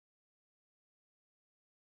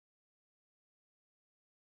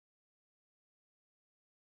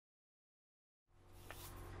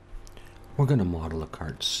We're going to model a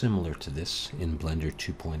cart similar to this in Blender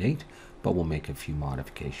 2.8, but we'll make a few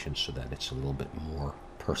modifications so that it's a little bit more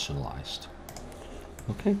personalized.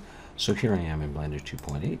 Okay, so here I am in Blender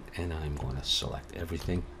 2.8, and I'm going to select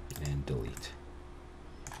everything and delete.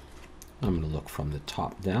 I'm going to look from the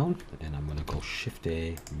top down, and I'm going to go Shift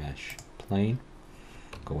A, Mesh, Plane,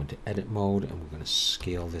 go into Edit Mode, and we're going to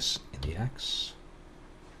scale this in the X.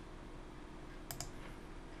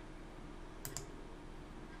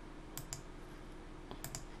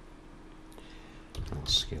 I'll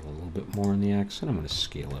scale a little bit more in the X, and I'm going to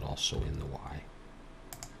scale it also in the Y.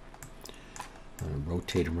 I'm going to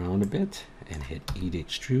rotate around a bit and hit E to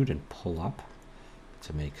extrude and pull up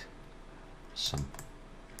to make some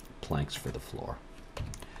planks for the floor.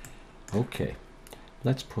 Okay,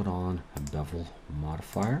 let's put on a bevel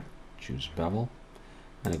modifier. Choose bevel,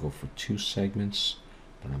 and I go for 2 segments,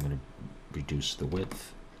 but I'm going to reduce the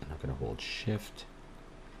width, and I'm going to hold Shift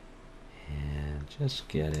and just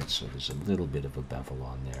get it so there's a little bit of a bevel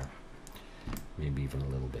on there, maybe even a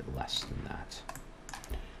little bit less than that.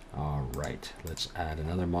 All right, let's add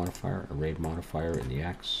another modifier, a array modifier in the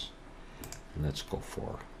X, and let's go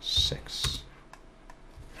for 6.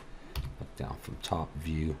 Look down from top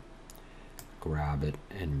view, grab it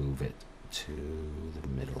and move it to the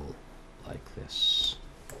middle like this.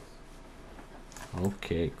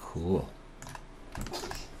 Okay, cool.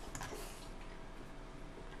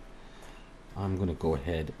 I'm going to go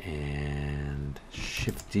ahead and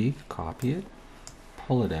Shift D, copy it,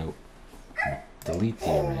 pull it out, delete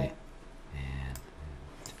the array, and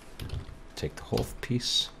take the whole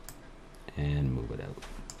piece and move it out.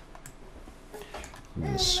 I'm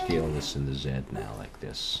going to scale this in the Z now like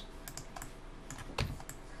this.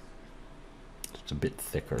 It's a bit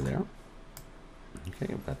thicker there.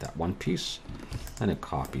 Okay, I've got that one piece, and I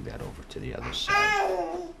copy that over to the other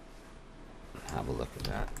side. Have a look at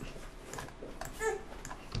that.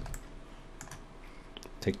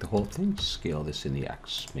 Take the whole thing, scale this in the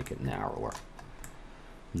X, make it narrower.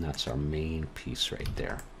 And that's our main piece right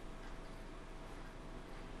there.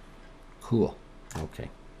 Cool.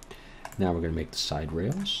 Okay. Now we're going to make the side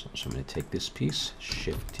rails. So I'm going to take this piece,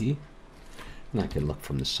 Shift T, and I can look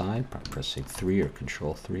from the side by pressing 3 or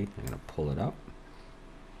Control 3. I'm going to pull it up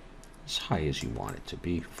as high as you want it to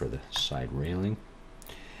be for the side railing.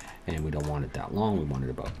 And we don't want it that long. We want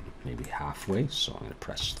it about maybe halfway. So I'm going to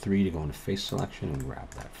press 3 to go into face selection and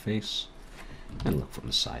grab that face and look from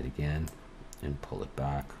the side again and pull it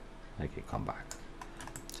back. I can come back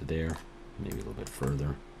to there, maybe a little bit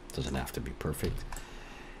further. Doesn't have to be perfect.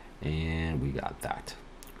 And we got that.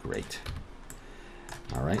 Great.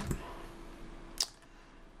 All right.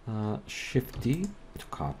 Shift D to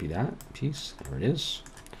copy that piece. There it is.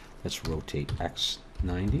 Let's rotate X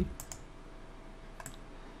 90.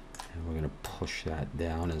 And we're going to push that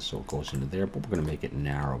down and so it goes into there, but we're going to make it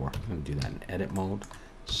narrower. I'm going to do that in edit mode.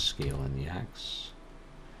 Scale in the X.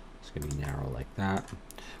 It's going to be narrow like that.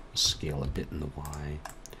 We'll scale a bit in the Y.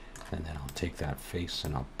 And then I'll take that face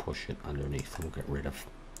and I'll push it underneath. We'll get rid of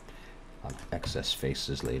excess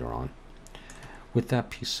faces later on. With that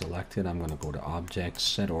piece selected, I'm going to go to Object,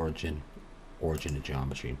 Set Origin, Origin to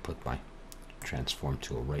Geometry, and put my Transform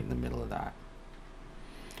tool right in the middle of that.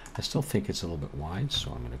 I still think it's a little bit wide,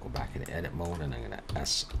 so I'm going to go back into edit mode and I'm going to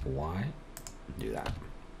SY and do that.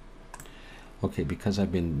 Okay, because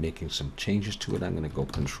I've been making some changes to it, I'm going to go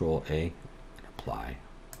Control A and apply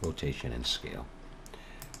rotation and scale.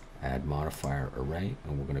 Add modifier array,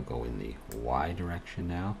 and we're going to go in the Y direction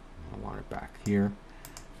now. I want it back here.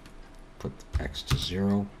 Put X to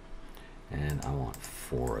 0, and I want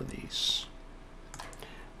 4 of these.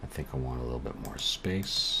 I think I want a little bit more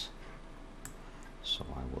space. So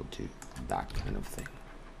I will do that kind of thing.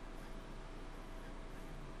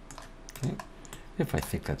 Okay. If I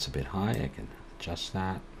think that's a bit high, I can adjust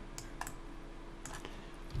that.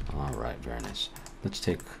 All right, very nice. Let's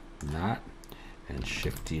take that and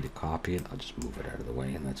Shift D to copy it. I'll just move it out of the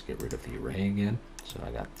way, and let's get rid of the array again. So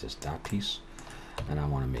I got just that piece, and I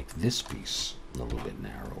want to make this piece a little bit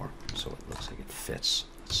narrower so it looks like it fits.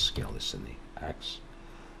 Let's scale this in the X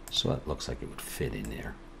so it looks like it would fit in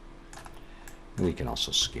there. We can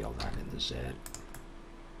also scale that in the Z.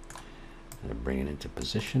 And bring it into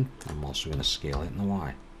position. I'm also going to scale it in the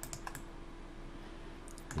Y.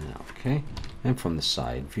 Okay, and from the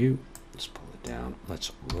side view, let's pull it down.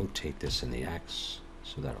 Let's rotate this in the X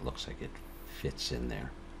so that it looks like it fits in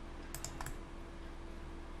there.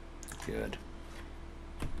 Good.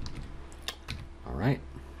 All right,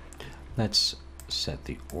 let's set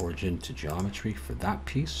the origin to geometry for that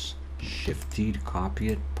piece. Shift D to copy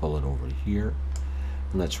it, pull it over here,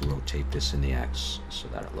 and let's rotate this in the X so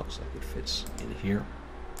that it looks like it fits in here.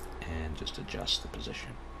 and just adjust the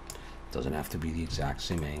position. Doesn't have to be the exact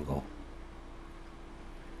same angle.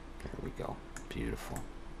 There we go. Beautiful.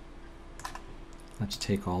 Let's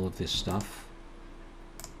take all of this stuff,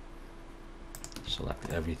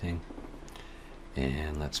 select everything,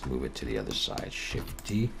 and let's move it to the other side. Shift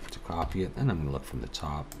D to copy it, and I'm going to look from the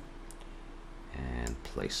top and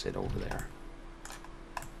place it over there.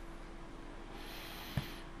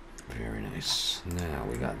 Very nice. Now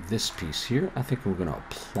we got this piece here. I think we're going to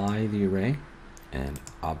apply the array and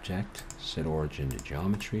object, set origin to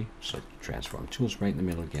geometry. So transform tools right in the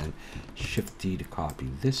middle again. Shift D to copy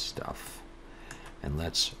this stuff. And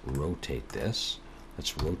let's rotate this.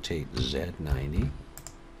 Let's rotate Z 90.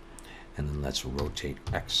 And then let's rotate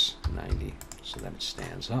X 90 so that it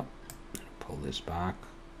stands up. Pull this back.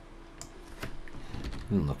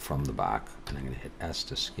 And look from the back. And I'm going to hit S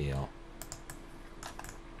to scale.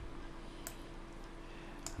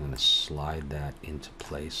 I'm going to slide that into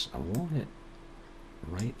place. I want it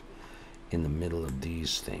right in the middle of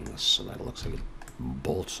these things so that it looks like it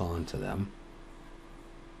bolts onto them.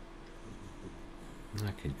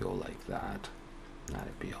 I could go like that.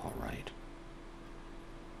 That'd be all right.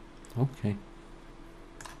 Okay.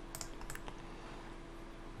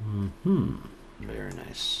 Very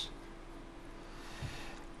nice.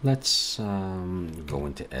 Let's go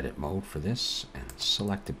into edit mode for this and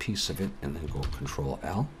select a piece of it and then go Control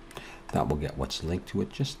L. That will get what's linked to it,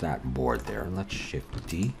 just that board there. And let's Shift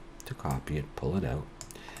D to copy it, pull it out,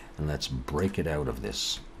 and let's break it out of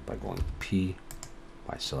this by going P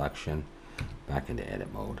by selection back into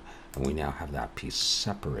edit mode. And we now have that piece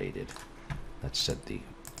separated. Let's set the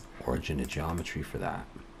origin to geometry for that.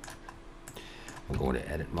 We'll go into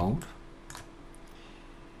edit mode.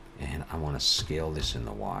 And I want to scale this in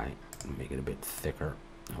the Y and make it a bit thicker.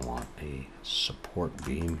 I want a support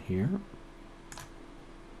beam here.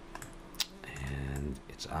 And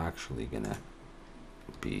it's actually going to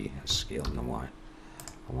be a scale in the Y.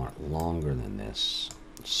 I want it longer than this,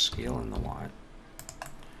 scale in the Y,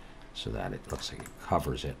 so that it looks like it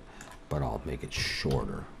covers it, but I'll make it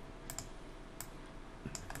shorter.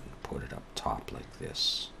 Put it up top like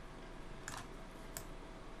this.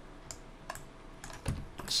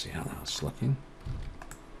 Let's see how that's looking.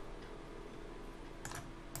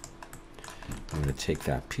 I'm going to take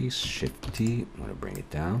that piece, Shift D, I'm going to bring it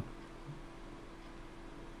down.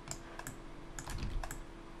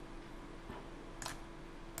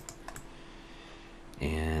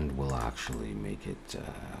 And we'll actually make it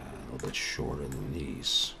a little bit shorter than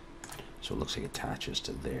these. So it looks like it attaches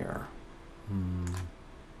to there.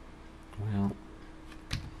 Well,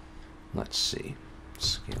 let's see.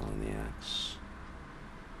 Scale in the X.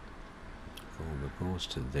 It goes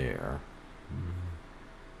to there.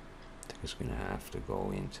 I think it's going to have to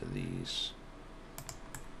go into these.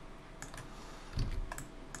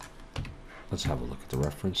 Let's have a look at the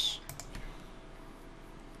reference.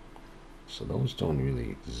 So those don't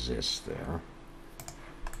really exist there.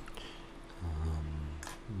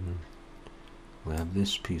 We'll have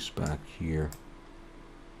this piece back here.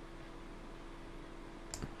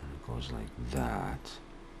 And it goes like that.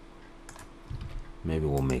 Maybe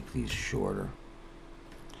we'll make these shorter.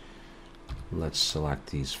 Let's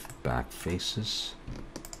select these back faces.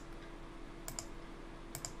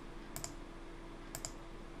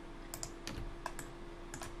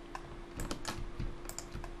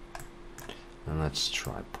 And let's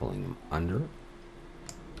try pulling them under.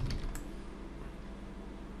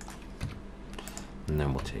 And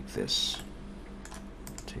then we'll take this,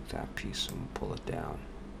 take that piece and pull it down.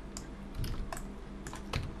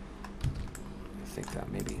 I think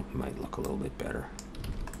that maybe might look a little bit better.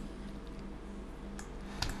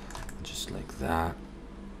 Just like that.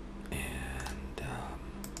 And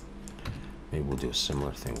maybe we'll do a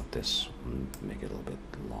similar thing with this and make it a little bit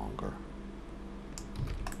longer.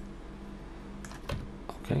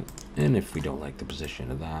 Okay, and if we don't like the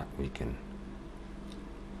position of that, we can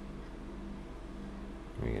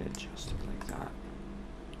adjust it like that.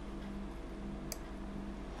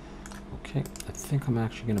 Okay, I think I'm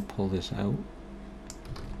actually going to pull this out.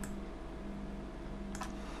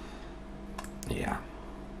 Yeah.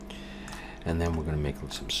 And then we're going to make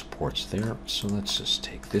some supports there. So let's just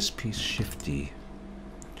take this piece, Shift D,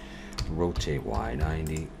 rotate Y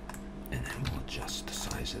 90, and then we'll adjust the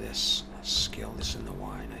size of this. Scale this in the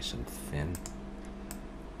Y nice and thin.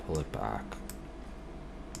 Pull it back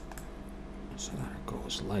so that it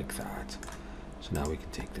goes like that. So now we can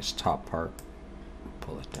take this top part,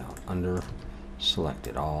 pull it down under, select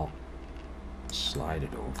it all, slide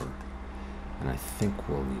it over, and I think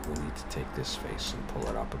we'll need to take this face and pull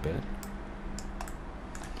it up a bit.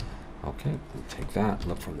 Okay, we'll take that,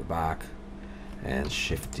 look from the back, and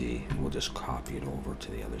Shift D, and we'll just copy it over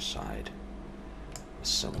to the other side, a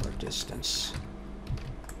similar distance,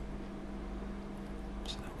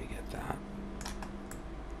 so that we get that.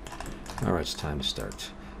 All right, it's time to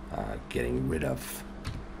start getting rid of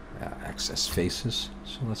excess faces.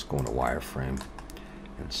 So let's go into wireframe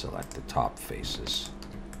and select the top faces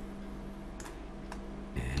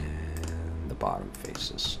and the bottom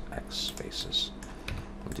faces, X faces.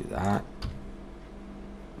 We'll do that.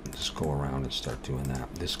 Just go around and start doing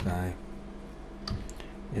that. This guy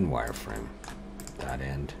in wireframe, that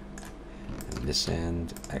end, and this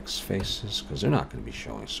end, X faces, because they're not going to be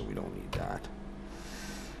showing, so we don't need that.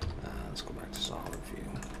 Let's go back to solid view.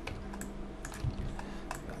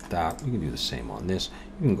 Got that. We can do the same on this.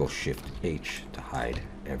 You can go Shift H to hide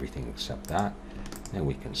everything except that, and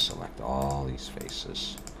we can select all these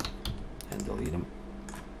faces and delete them.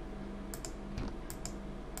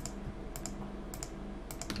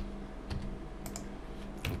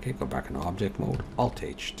 Okay, go back in object mode, Alt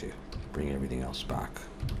H to bring everything else back.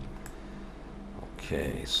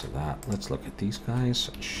 Okay, so that, let's look at these guys.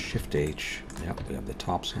 Shift H, yep, we have the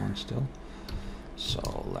tops on still.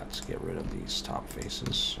 So let's get rid of these top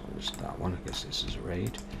faces. So there's that one, I guess this is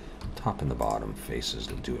right. Top and the bottom faces,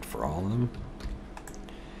 will do it for all of them.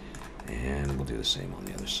 And we'll do the same on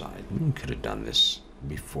the other side. You could have done this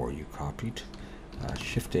before you copied.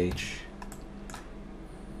 Shift H,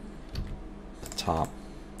 the top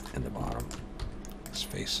and the bottom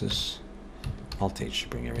faces. Alt H to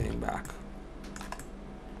bring everything back.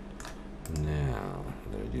 Now,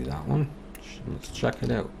 did I do that one? Let's check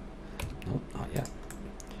it out. Nope, not yet.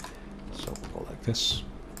 So we'll go like this.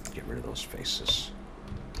 Get rid of those faces.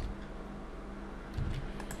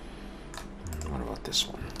 And what about this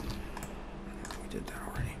one? We did that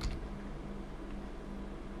already.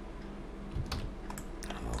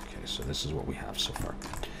 Okay, so this is what we have so far.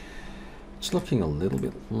 It's looking a little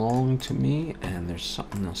bit long to me, and there's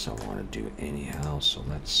something else I want to do anyhow. So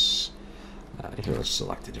let's here, let's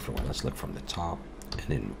select a different one. Let's look from the top,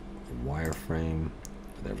 and in wireframe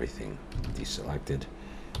with everything deselected,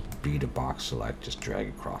 B to box select, just drag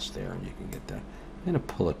across there, and you can get that. I'm going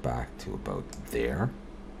to pull it back to about there.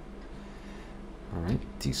 All right,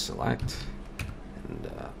 deselect,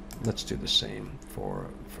 and let's do the same for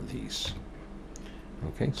these.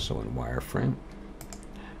 Okay, so in wireframe,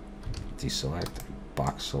 deselect,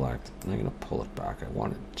 box select, and I'm going to pull it back. I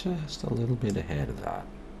want it just a little bit ahead of that.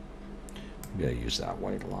 Maybe I use that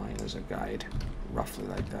white line as a guide, roughly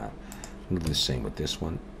like that. I'm going to do the same with this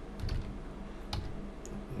one.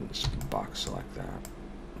 And just box select that,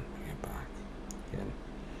 bring it back. Again,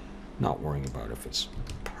 not worrying about if it's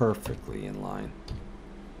perfectly in line.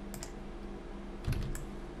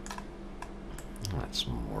 That's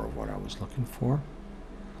more of what I was looking for.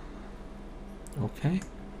 Okay.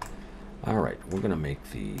 All right, we're going to make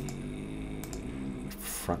the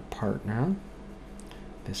front part now,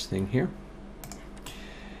 this thing here.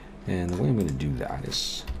 And the way I'm going to do that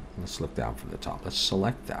is, let's look down from the top. Let's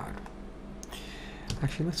select that.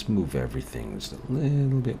 Actually, let's move everything just a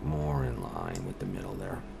little bit more in line with the middle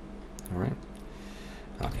there. All right.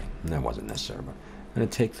 Okay, and that wasn't necessary, but I'm going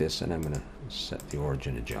to take this and I'm going to set the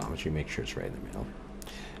origin to geometry, make sure it's right in the middle.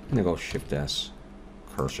 I'm going to go Shift S.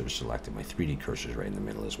 Cursor selected. My 3D cursor is right in the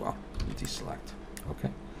middle as well. Deselect.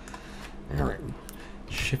 Okay. All right.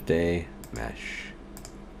 Shift A, mesh,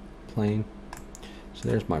 plane. So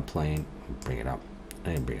there's my plane. Bring it up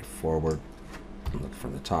and bring it forward. Look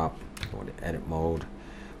from the top. Go into edit mode.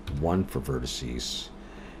 1 for vertices,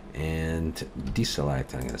 and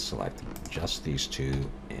deselect. I'm going to select just these two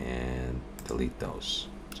and delete those.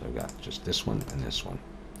 So I've got just this one and this one.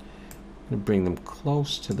 I'm going to bring them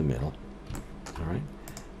close to the middle. All right.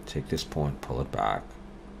 Take this point, pull it back.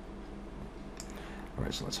 All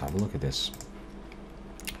right, so let's have a look at this.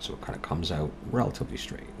 So it kind of comes out relatively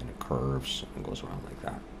straight, and it curves and goes around like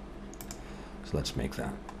that. So let's make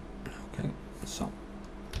that. Okay, so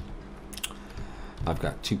I've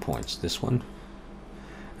got 2 points, this one,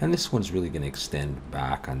 and this one's really going to extend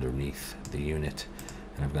back underneath the unit,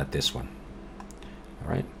 and I've got this one.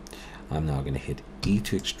 All right, I'm now going to hit E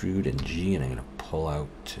to extrude and G, and I'm going to pull out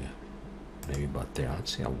to maybe about there.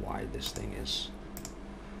 Let's see how wide this thing is.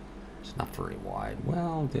 It's not very wide.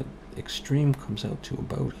 Well, the extreme comes out to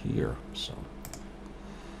about here, so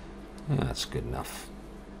yeah, that's good enough.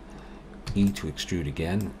 E to extrude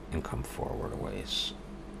again and come forward a ways.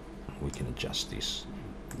 We can adjust these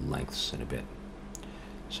lengths in a bit.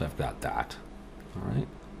 So I've got that. All right.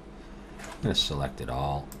 I'm going to select it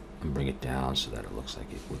all and bring it down so that it looks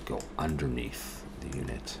like it would go underneath the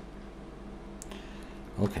unit.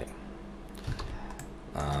 Okay.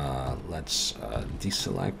 Let's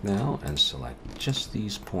deselect now and select just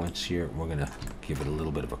these points here. We're going to give it a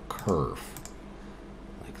little bit of a curve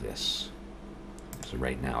like this. So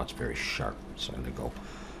right now it's very sharp. So I'm going to go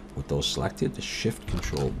with those selected, the Shift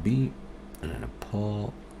Control B, and then a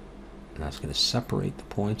pull. And that's going to separate the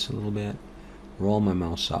points a little bit. Roll my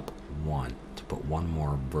mouse up one to put one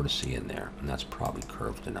more vertex in there. And that's probably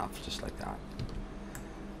curved enough, just like that.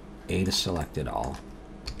 A to select it all.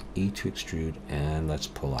 E to extrude, and let's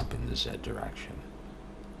pull up in the Z direction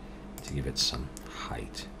to give it some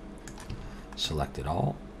height. Select it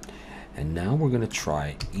all, and now we're going to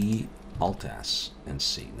try E Alt S and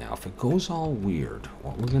C. Now if it goes all weird,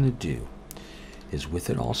 what we're going to do is with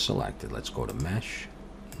it all selected, let's go to Mesh,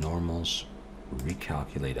 Normals,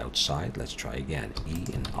 Recalculate Outside. Let's try again, E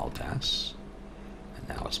and Alt S, and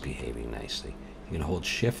now it's behaving nicely. You can hold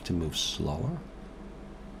Shift to move slower.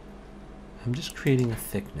 I'm just creating a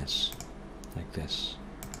thickness like this.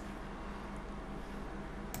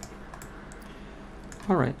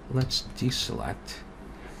 All right, let's deselect,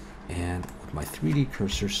 and with my 3D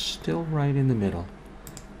cursor still right in the middle,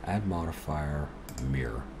 add modifier,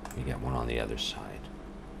 mirror. We get one on the other side.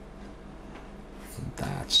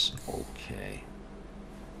 That's okay.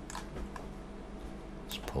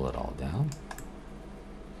 Let's pull it all down.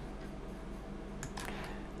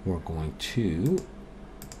 We're going to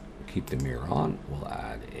keep the mirror on. We'll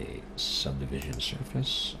add a subdivision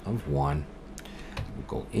surface of 1. We'll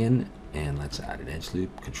go in and let's add an edge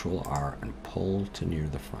loop, Control R, and pull to near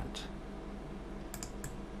the front.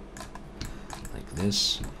 Like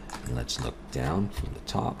this. And let's look down from the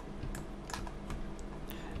top.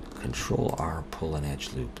 Control R, pull an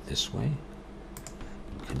edge loop this way.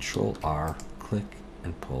 Control R, click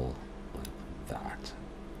and pull like that.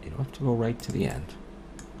 You don't have to go right to the end.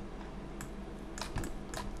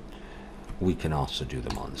 We can also do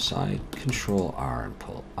them on the side. Control R and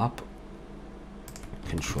pull up.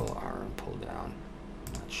 Control R and pull down.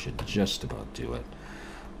 That should just about do it.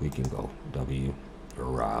 We can go W,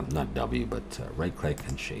 or not W, but right click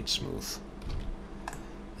and shade smooth.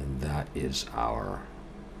 And that is our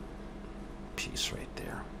piece right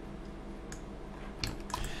there.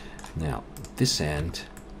 Now, this end,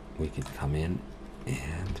 we can come in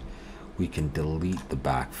and we can delete the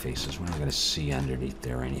back faces. We're not going to see underneath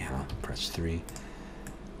there anyhow. Press 3,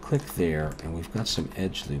 click there, and we've got some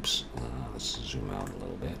edge loops. Let's zoom out a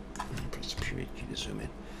little bit. Press the period key to zoom in.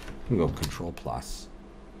 We can go Control plus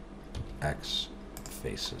X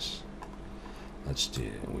faces. Let's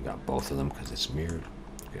do. We got both of them because it's mirrored.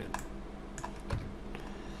 Good.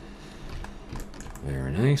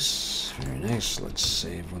 Very nice. Very nice. Let's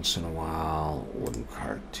save once in a while. Wooden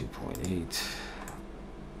cart 2.8.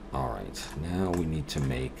 Alright, now we need to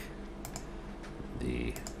make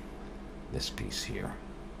this piece here.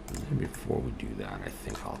 And before we do that, I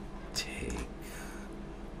think I'll take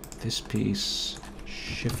this piece,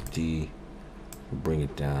 Shift D, bring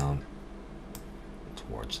it down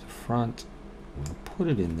towards the front. I'm going to put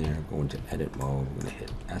it in there, go into edit mode, we're going to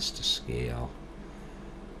hit S to scale,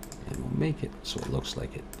 and we'll make it so it looks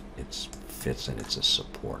like it fits and it's a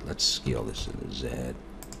support. Let's scale this in the Z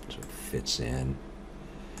so it fits in.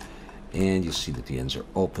 And you see that the ends are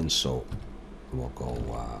open, so we'll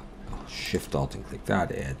go Shift Alt and click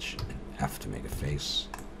that edge, and F to make a face.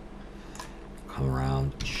 Come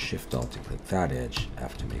around, Shift Alt and click that edge,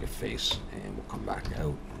 F to make a face, and we'll come back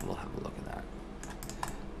out and we'll have a look at that.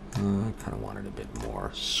 I kind of wanted a bit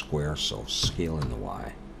more square, so scale in the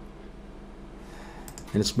Y.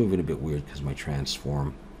 And it's moving a bit weird because my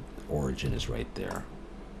transform origin is right there.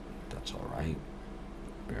 That's all right.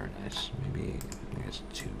 Very nice. Maybe it's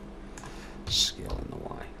 2. Scale in the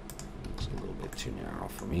Y. It's a little bit too narrow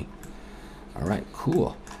for me. All right,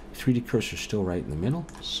 cool. 3D cursor still right in the middle.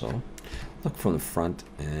 So look from the front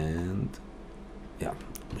and yeah,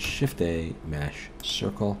 Shift A, mesh,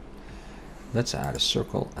 circle. Let's add a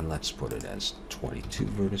circle and let's put it as 22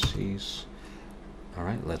 vertices. All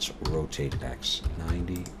right, let's rotate X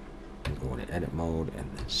 90 and go into edit mode and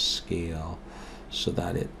scale so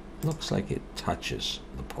that it looks like it touches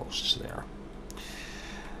the posts there.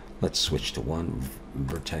 Let's switch to 1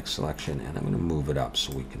 vertex selection, and I'm going to move it up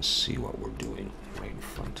so we can see what we're doing right in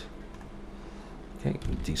front. Okay,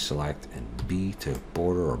 deselect and B to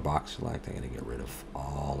border or box select. I'm going to get rid of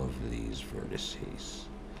all of these vertices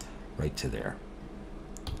right to there.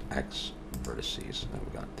 X vertices. Now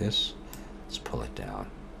we got this. Let's pull it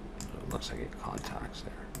down. So it looks like it contacts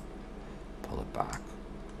there. Pull it back.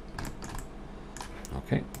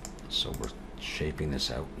 Okay, so we're shaping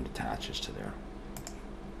this out and attaches to there.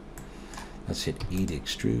 Let's hit E to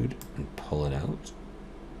extrude and pull it out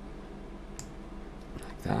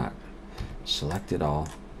like that. select it all,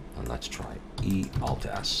 and let's try E, Alt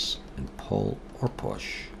S, and pull or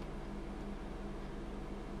push.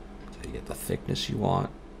 So you get the thickness you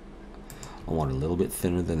want. I want a little bit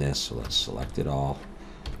thinner than this, so let's select it all,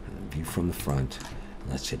 and then view from the front.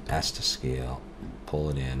 Let's hit S to scale,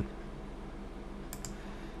 pull it in.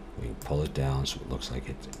 We can pull it down so it looks like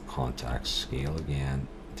it contacts. Scale again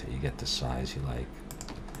until you get the size you like.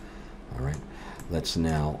 All right, let's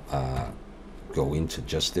now go into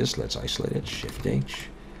just this. Let's isolate it, Shift H,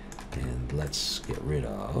 and let's get rid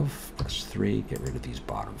of, press 3, get rid of these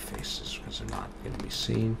bottom faces because they're not going to be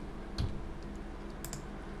seen.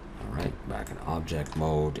 All right, back in object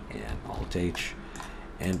mode and Alt H.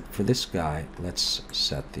 And for this guy, let's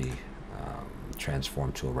set the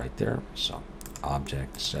transform tool right there. So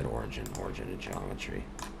object, set origin, origin to geometry.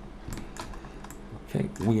 Okay,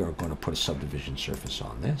 we are going to put a subdivision surface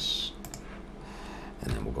on this. And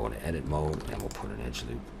then we'll go into edit mode and we'll put an edge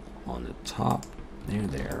loop on the top,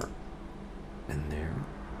 there, and there.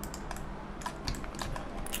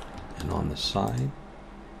 And on the side,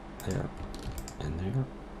 there, and there.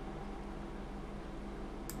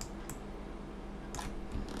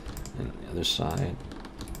 And on the other side.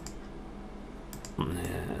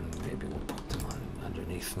 And maybe we'll put them on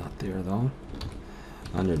underneath, not there though.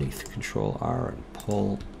 Underneath, Control R and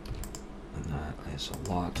pull. And that is a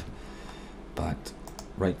lot. But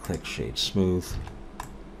right click, shade smooth,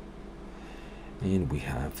 and we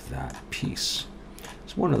have that piece.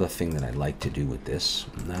 So one other thing that I like to do with this,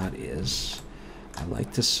 and that is I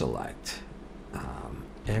like to select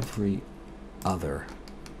every other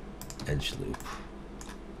edge loop.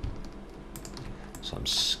 So I'm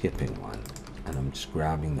skipping one and I'm just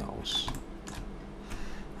grabbing those.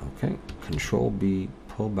 Okay, Control B,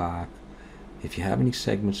 pull back. If you have any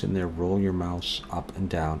segments in there, roll your mouse up and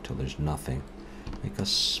down till there's nothing. Make a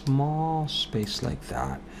small space like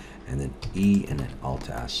that, and then E and then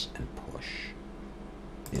Alt S and push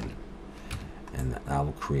in. And that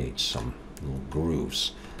will create some little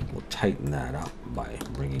grooves. We'll tighten that up by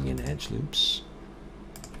bringing in edge loops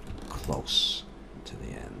close to the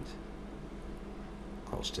end.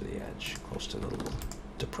 Close to the edge, close to the little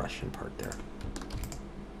depression part there.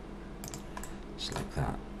 Just like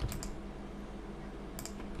that.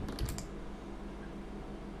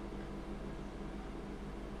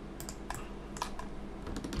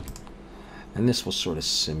 And this will sort of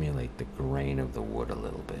simulate the grain of the wood a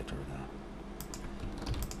little bit, or the,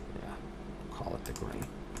 yeah, we'll call it the grain.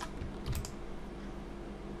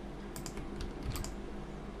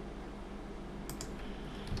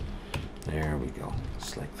 There we go,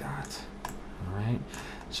 just like that. All right,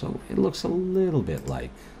 so it looks a little bit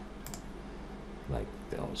like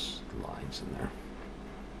those lines in there,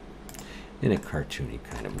 in a cartoony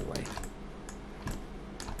kind of a way.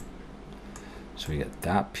 So we get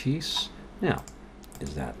that piece. Now,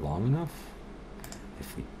 is that long enough?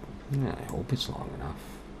 If we, yeah, I hope it's long enough.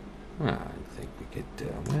 Well, I think we could,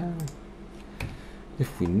 well,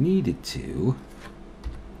 if we needed to,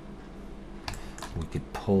 we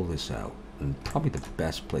could pull this out. And probably the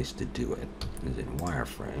best place to do it is in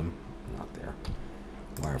wireframe, not there.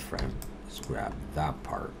 Wireframe, just grab that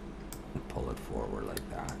part and pull it forward like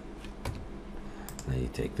that. And then you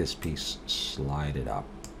take this piece, slide it up.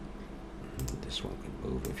 This one can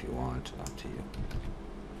move if you want, up to you.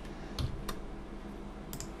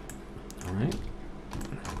 All right,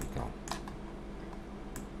 there we go.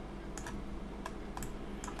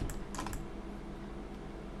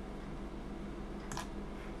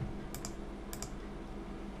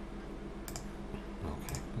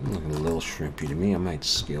 Okay, looking a little shrimpy to me. I might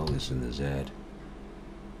scale this in the Z.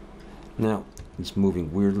 Now, it's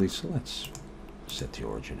moving weirdly, so let's set the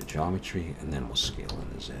origin to geometry, and then we'll scale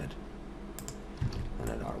in the Z. And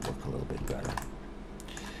it ought to work a little bit better.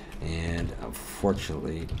 And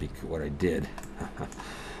unfortunately, because what I did,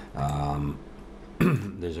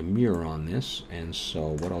 there's a mirror on this, and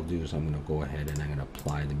so what I'll do is I'm going to go ahead and I'm going to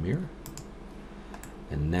apply the mirror.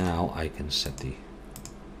 And now I can set the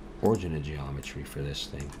origin of geometry for this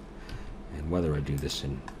thing. And whether I do this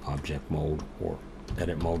in object mode or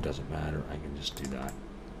edit mode doesn't matter. I can just do that.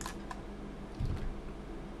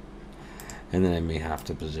 And then I may have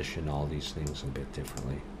to position all these things a bit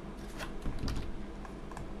differently.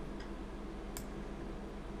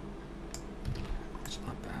 It's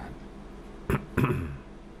not bad.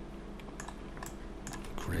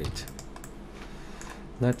 Great.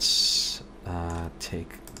 Let's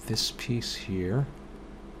take this piece here.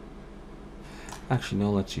 Actually,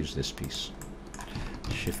 no, let's use this piece.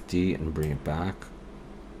 Shift D and bring it back.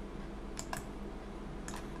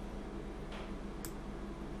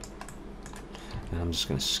 And I'm just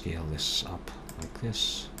going to scale this up like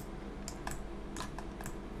this.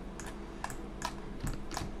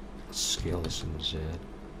 scale this in the Z.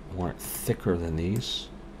 I want it thicker than these,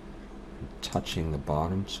 touching the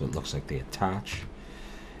bottom so it looks like they attach.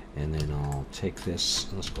 And then I'll take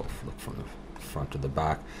this, let's go look from the front to the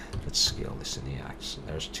back. Let's scale this in the X.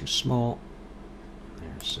 There's too small.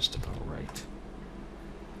 There's just about right.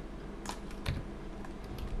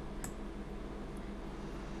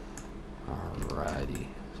 Alrighty,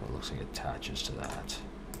 so it looks like it attaches to that.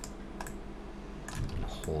 And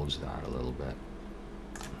holds that a little bit.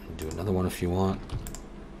 Do another one if you want.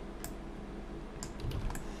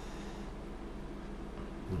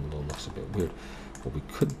 It looks a bit weird. What we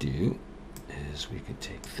could do is we could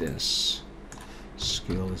take this,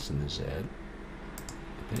 scale this in the Z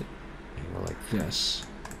a bit, and go like this.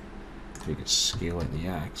 We could scale it in the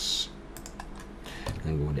X, and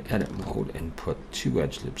then go into edit mode and put 2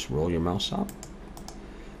 edge loops. Roll your mouse up,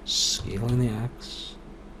 scale in the X,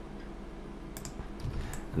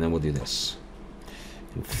 and then we'll do this.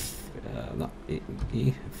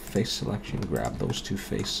 Face selection, grab those 2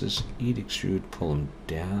 faces, E to extrude, pull them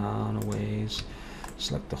down a ways,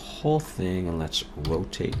 select the whole thing, and let's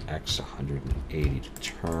rotate X 180 to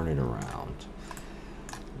turn it around.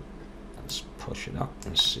 Let's push it up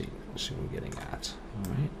and see what we're getting at.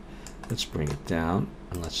 All right, let's bring it down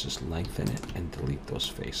and let's just lengthen it and delete those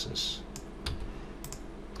faces.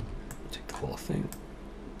 Take the whole thing,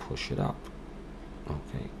 push it up.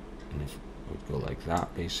 Okay, and if we go like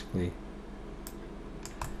that, basically,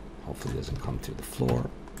 hopefully it doesn't come through the floor.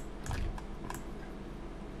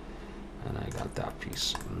 And I got that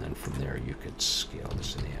piece. And then from there you could scale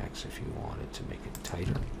this in the X if you wanted to make it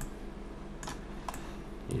tighter.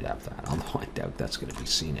 You'd have that, although I doubt that's going to be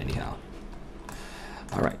seen anyhow.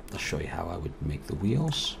 Alright, I'll show you how I would make the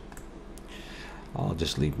wheels. I'll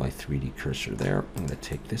just leave my 3D cursor there. I'm going to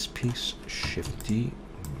take this piece, Shift D,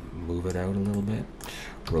 move it out a little bit,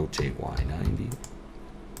 rotate Y90.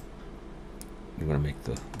 You're going to make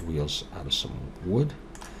the wheels out of some wood,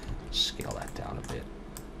 scale that down a bit,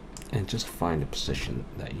 and just find a position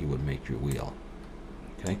that you would make your wheel.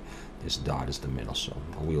 Okay, this dot is the middle, so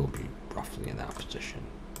a wheel will be roughly in that position.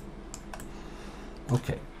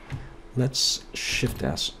 Okay, let's Shift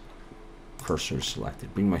S, cursor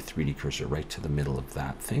selected, bring my 3D cursor right to the middle of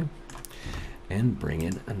that thing, and bring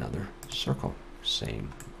in another circle.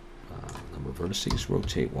 Same number of vertices,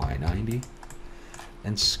 rotate Y90,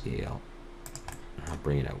 and scale. I'll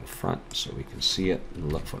bring it out in front so we can see it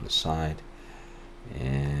and look from the side.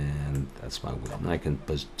 And that's my wheel. And I can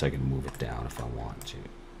move it down if I want to.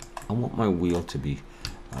 I want my wheel to be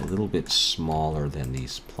a little bit smaller than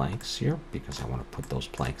these planks here because I want to put those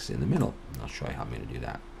planks in the middle. And I'll show you how I'm going to do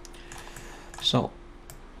that. So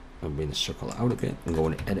I'll bring the circle out a bit and go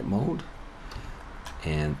into edit mode.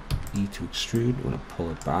 And E to extrude. I'm going to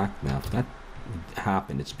pull it back. Now, if that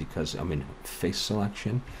happened, it's because I'm in face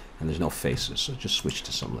selection and there's no faces. So just switch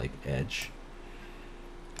to some like edge.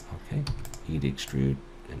 Okay, E to extrude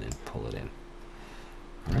and then pull it in.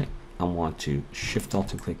 All right, I want to Shift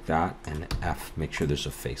Alt and click that, and F, make sure there's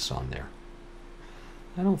a face on there.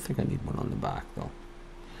 I don't think I need one on the back though.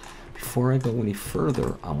 Before I go any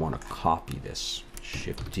further, I want to copy this.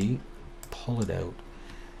 Shift D, pull it out,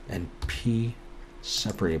 and P,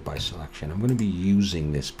 separate it by selection. I'm going to be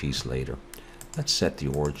using this piece later. Let's set the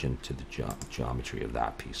origin to the geometry of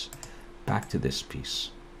that piece. Back to this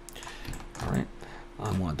piece. All right.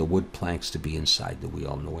 I want the wood planks to be inside the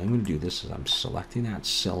wheel. And the way I'm going to do this is I'm selecting that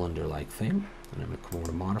cylinder-like thing, and I'm going to come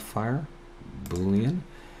over to Modifier, Boolean,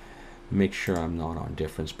 make sure I'm not on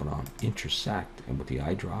difference, but on intersect, and with the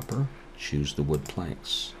eyedropper, choose the wood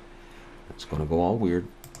planks. It's going to go all weird.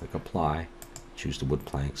 Click Apply, choose the wood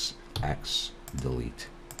planks, X, delete,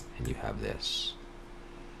 and you have this.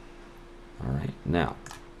 All right, now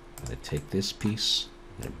I'm going to take this piece,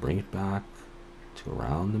 I'm going to bring it back to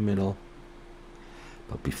around the middle.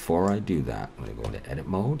 But before I do that, I'm going to go into edit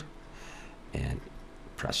mode and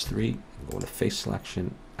press 3, and go into face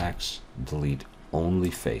selection, X, delete only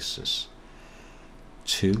faces.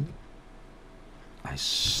 2, I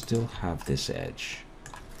still have this edge.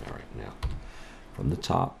 All right, now from the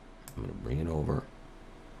top, I'm going to bring it over.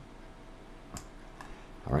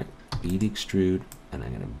 All right, E to extrude, and I'm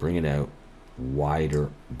going to bring it out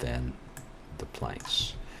wider than the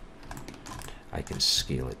planks. I can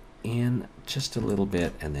scale it in just a little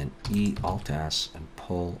bit, and then E, Alt S, and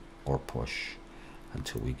pull or push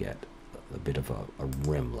until we get a bit of a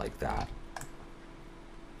rim like that.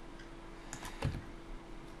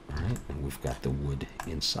 All right, and we've got the wood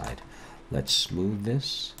inside. Let's smooth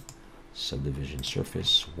this. Subdivision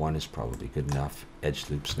surface 1 is probably good enough. Edge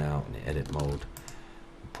loops now in edit mode.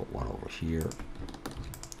 Put one over here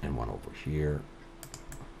and one over here,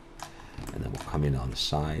 and then we'll come in on the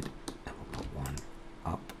side and put one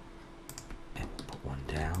up and we'll put one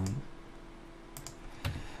down.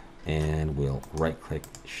 And we'll right click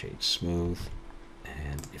shade smooth.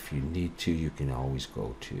 And if you need to, you can always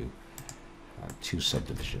go to 2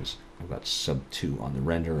 subdivisions. I've got sub 2 on the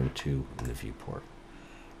render and 2 in the viewport.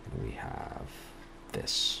 And we have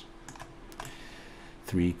this.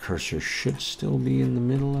 3 cursor should still be in the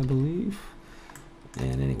middle, I believe.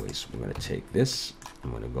 And anyways, we're going to take this.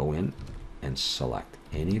 I'm going to go in and select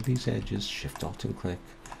any of these edges, Shift Alt and click.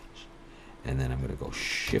 And then I'm going to go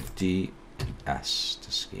Shift D and S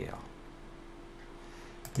to scale.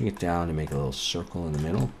 Bring it down and make a little circle in the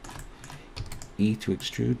middle. E to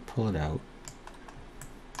extrude, pull it out.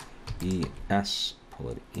 E, S, pull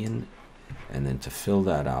it in. And then to fill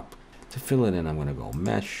that up, to fill it in, I'm going to go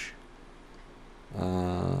Mesh. Is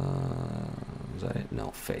that it?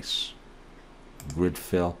 No, Face. Grid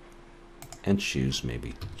Fill. And choose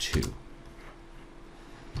maybe 2.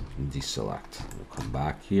 Deselect. We'll come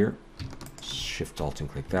back here. Shift Alt and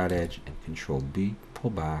click that edge. And Control B, pull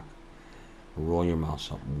back. Roll your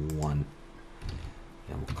mouse up 1.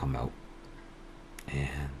 And we'll come out.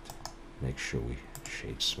 And make sure we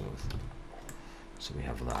shade smooth. So we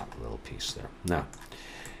have that little piece there. Now,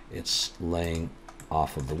 it's laying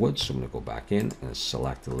off of the wood, so I'm going to go back in and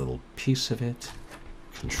select a little piece of it.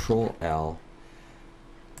 Control L.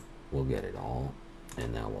 We'll get it all.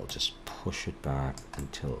 And now we'll just push it back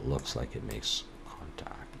until it looks like it makes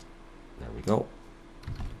contact. There we go.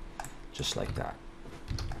 Just like that.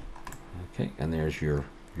 Okay, and there's your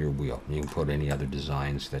wheel. You can put any other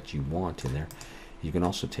designs that you want in there. You can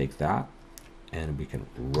also take that and we can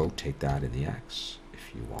rotate that in the X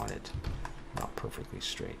if you want it not perfectly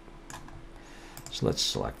straight. So let's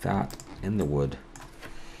select that in the wood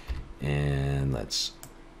and let's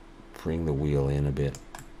bring the wheel in a bit.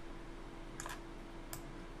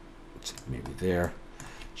 Maybe there.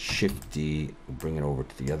 Shift D, we'll bring it over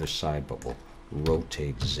to the other side, but we'll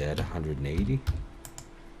rotate Z 180.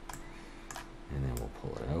 And then we'll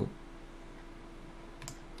pull it out.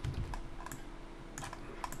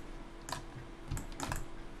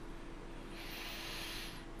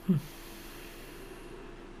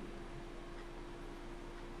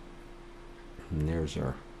 And there's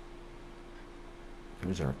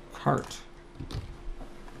our cart.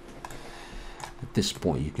 At this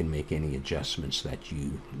point, you can make any adjustments that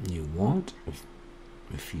you want,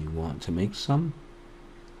 if you want to make some.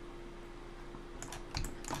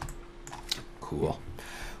 Cool.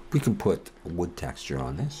 We can put a wood texture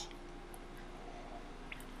on this.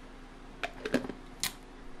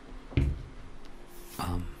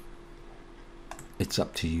 It's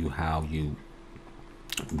up to you how you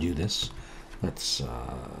do this. Let's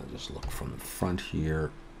just look from the front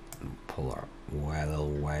here and pull our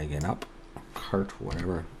little wagon up, cart,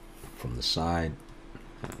 whatever, from the side.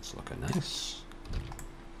 That's looking nice.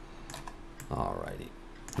 Alrighty,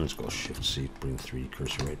 let's go Shift C, bring the 3D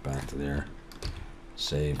cursor right back to there.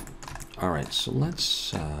 Save. All right, so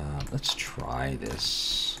let's try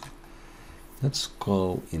this. Let's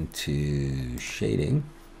go into shading.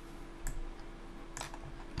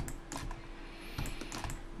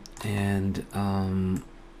 And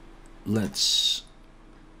let's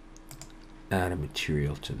add a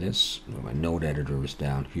material to this. My node editor is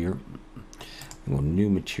down here. I'll go new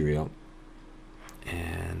material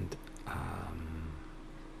and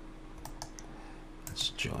let's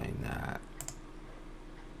join that.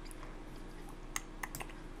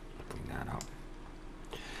 Bring that up.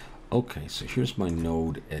 Okay, so here's my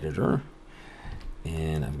node editor.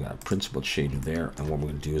 And I've got a principled shader there, and what we're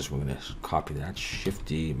going to do is we're going to copy that, Shift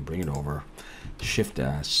D, and bring it over, Shift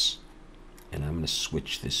S, and I'm going to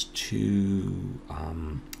switch this to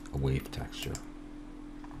a wave texture.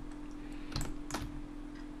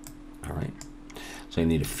 All right, so I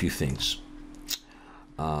need a few things.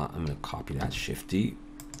 I'm going to copy that, Shift D,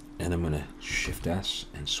 and I'm going to Shift S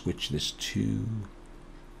and switch this to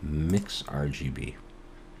Mix RGB.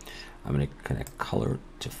 I'm going to connect color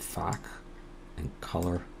to FAC and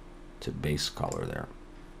color to base color there,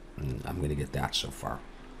 and I'm going to get that so far,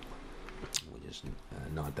 which is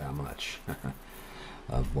not that much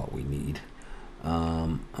of what we need.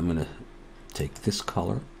 I'm going to take this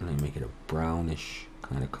color and I make it a brownish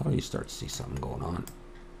kind of color. You start to see something going on.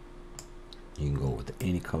 You can go with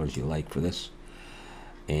any colors you like for this,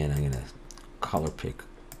 and I'm going to color pick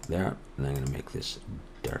there, and I'm going to make this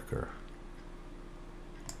darker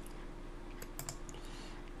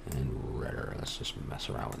and redder. Let's just mess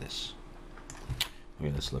around with this.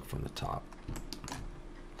 Okay, let's look from the top.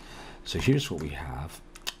 So here's what we have.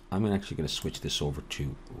 I'm actually going to switch this over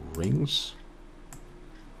to rings.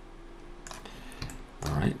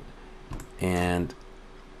 All right, and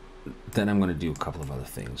then I'm going to do a couple of other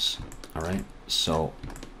things. All right, so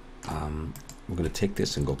we're going to take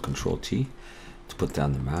this and go Control T to put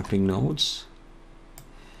down the mapping nodes,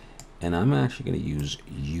 and I'm actually going to use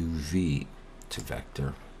UV to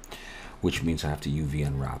vector, which means I have to UV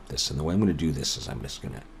unwrap this. And the way I'm going to do this is I'm just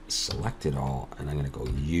going to select it all, and I'm going to go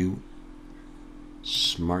U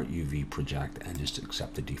Smart UV project and just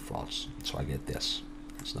accept the defaults. So I get this.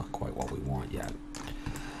 It's not quite what we want yet.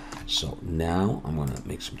 So now I'm going to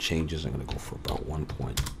make some changes. I'm going to go for about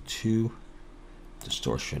 1.2,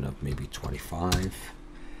 distortion of maybe 25,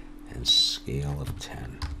 and scale of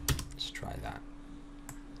 10. Let's try that.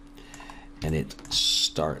 And it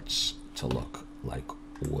starts to look like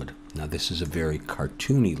wood. Now this is a very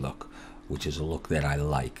cartoony look, which is a look that I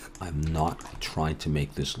like. I'm not trying to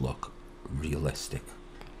make this look realistic.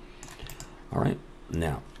 All right,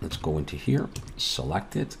 now let's go into here,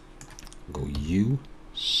 select it, go U,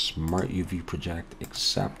 Smart UV project,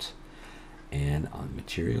 accept, and on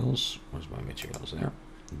materials, where's my materials there?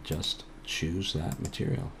 Just choose that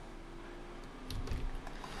material.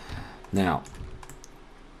 Now,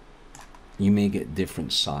 you may get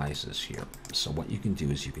different sizes here. So what you can do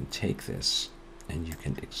is you can take this and you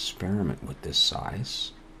can experiment with this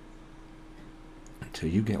size until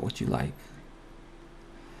you get what you like.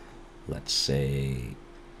 Let's say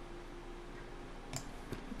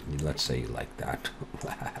you like that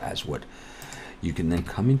as wood. You can then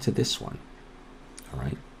come into this one. All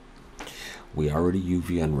right, we already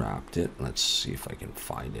UV unwrapped it. Let's see if I can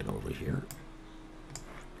find it over here.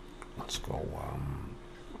 Let's go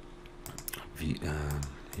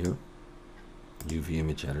here, UV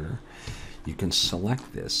image editor. You can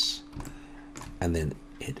select this and then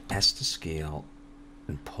hit S to scale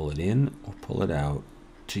and pull it in or pull it out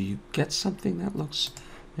till you get something that looks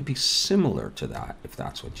maybe similar to that, if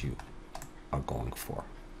that's what you are going for.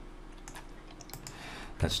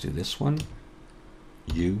 Let's do this one.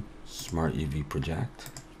 U Smart UV project.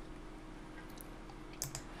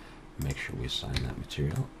 Make sure we assign that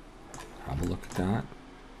material. Have a look at that.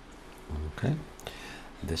 Okay.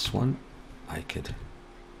 This one I could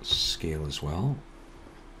scale as well.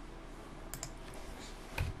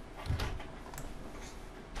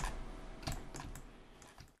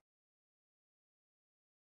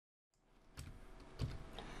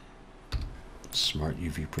 Smart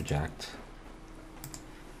UV project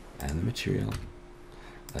and the material.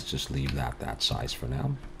 Let's just leave that size for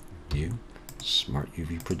now. U Smart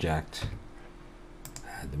UV project,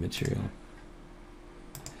 add the material.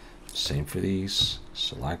 Same for these,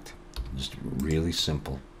 select. Just really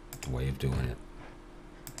simple way of doing it.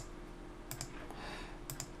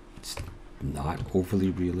 It's not overly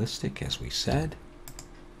realistic, as we said,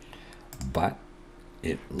 but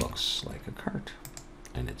it looks like a cart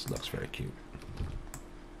and it looks very cute.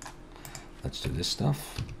 Let's do this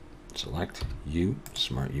stuff. Select U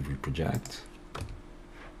Smart UV project,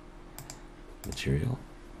 material,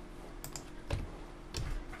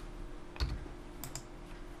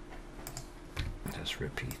 just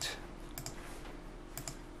repeat.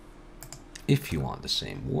 If you want the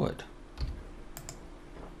same wood,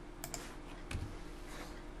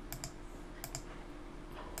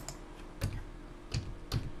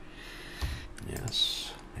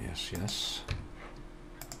 yes, yes, yes.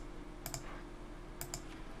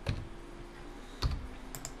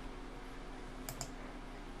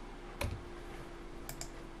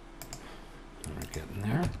 We're getting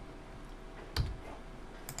there.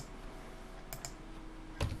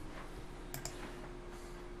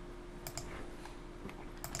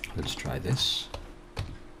 Let's try this.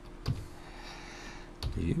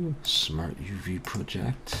 U Smart UV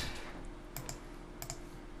project.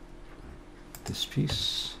 This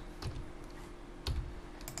piece.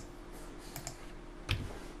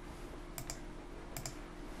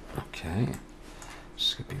 Okay.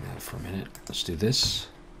 Skipping that for a minute. Let's do this.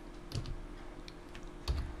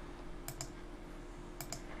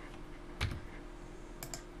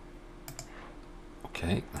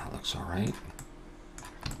 Okay, that looks all right.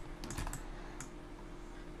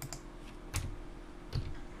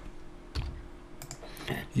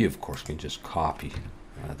 You, of course, can just copy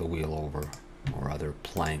the wheel over or other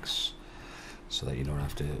planks so that you don't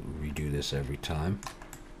have to redo this every time.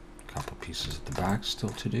 A couple pieces at the back still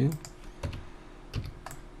to do.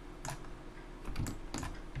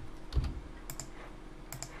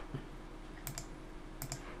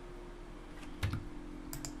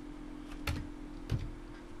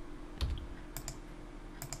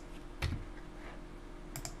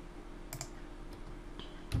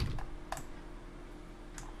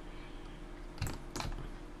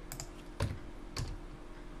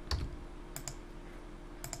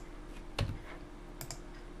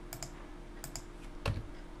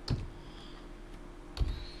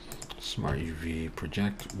 Smart UV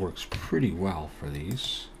project works pretty well for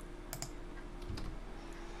these.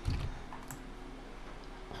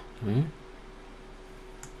 Okay.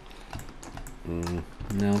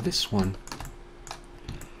 Now this one,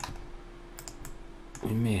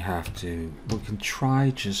 we may have to, we can try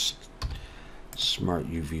just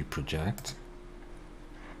Smart UV project,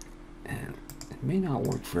 and it may not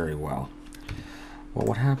work very well. Well,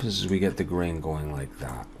 what happens is we get the grain going like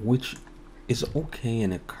that, which is okay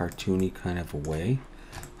in a cartoony kind of a way.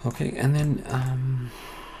 Okay, and then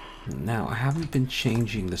now I haven't been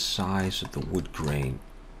changing the size of the wood grain,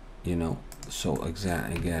 you know, so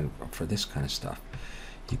again, for this kind of stuff,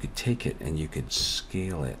 you could take it and you could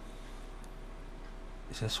scale it.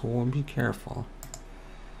 Just be careful.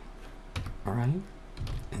 All right,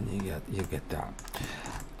 and you get that.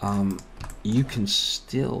 You can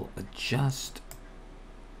still adjust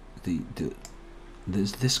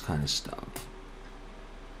this kind of stuff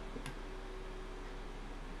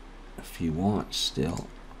if you want still.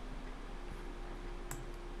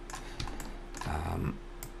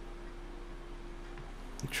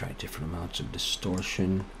 Try different amounts of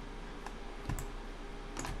distortion.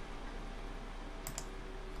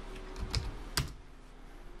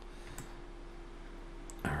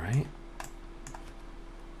 All right,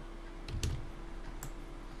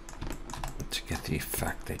 to get the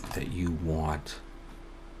effect that you want.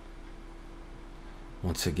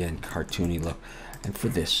 Once again, cartoony look. And for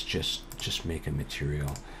this, just make a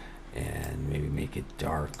material and maybe make it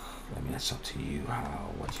dark. I mean, that's up to you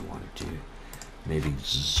what you want to do. Maybe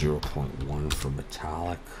 0.1 for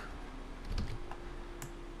metallic.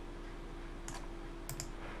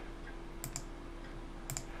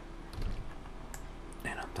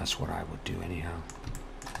 That's what I would do anyhow.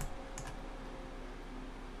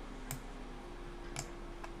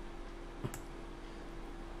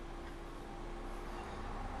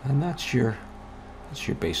 And that's your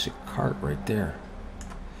basic cart right there,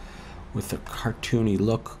 with a cartoony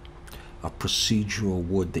look, a procedural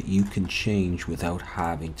wood that you can change without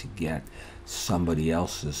having to get somebody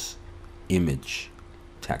else's image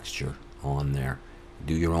texture on there.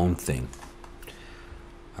 Do your own thing.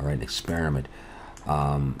 All right, experiment.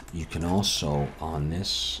 You can also, on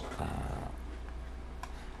this,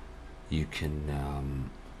 you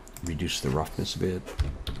can reduce the roughness a bit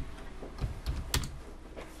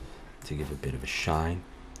to give a bit of a shine.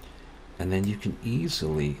 And then you can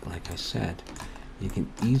easily, like I said, you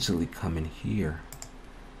can easily come in here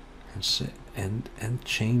and sit and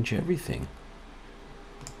change everything.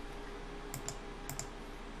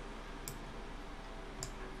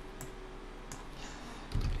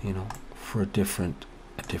 You know, for a different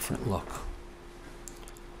look.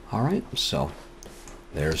 All right, so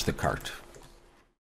there's the cart.